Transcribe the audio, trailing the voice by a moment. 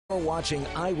You're watching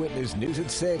Eyewitness News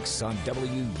at 6 on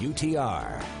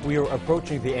WUTR. We are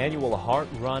approaching the annual Heart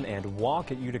Run and Walk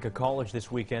at Utica College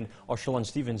this weekend. Our Shalon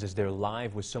Stevens is there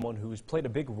live with someone who's played a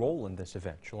big role in this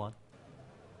event. Shalon?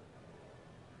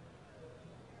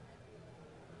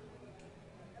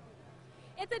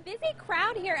 It's a busy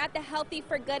crowd here at the Healthy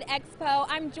for Good Expo.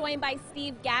 I'm joined by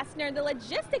Steve Gassner, the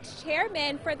logistics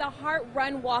chairman for the Heart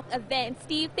Run Walk event.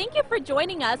 Steve, thank you for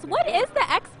joining us. What is the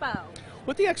expo?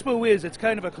 What the expo is, it's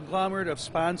kind of a conglomerate of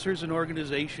sponsors and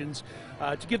organizations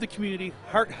to give the community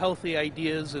heart-healthy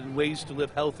ideas and ways to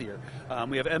live healthier.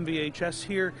 We have MVHS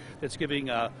here that's giving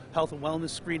health and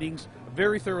wellness screenings, a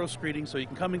very thorough screening, so you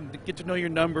can come and get to know your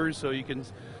numbers so you can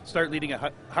start leading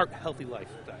a heart-healthy life.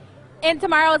 In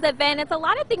tomorrow's event, it's a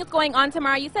lot of things going on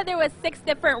tomorrow. You said there was 6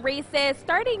 different races.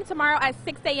 Starting tomorrow at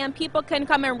 6 a.m., people can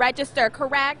come and register,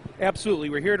 correct? Absolutely.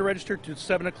 We're here to register to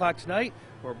 7 o'clock tonight.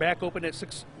 We're back open at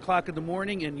 6 o'clock in the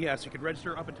morning, and yes, you can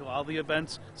register up until all the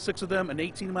events, 6 of them, an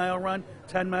 18-mile run,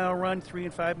 10-mile run, 3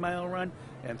 and 5-mile run,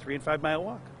 and 3 and 5-mile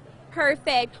walk.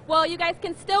 Perfect. Well, you guys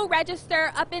can still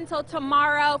register up until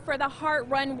tomorrow for the Heart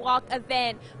Run Walk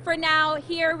event. For now,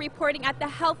 here reporting at the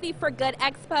Healthy for Good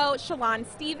Expo, Shalon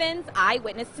Stevens,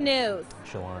 Eyewitness News.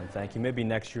 Shalon, thank you. Maybe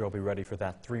next year I'll be ready for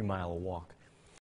that 3-mile walk.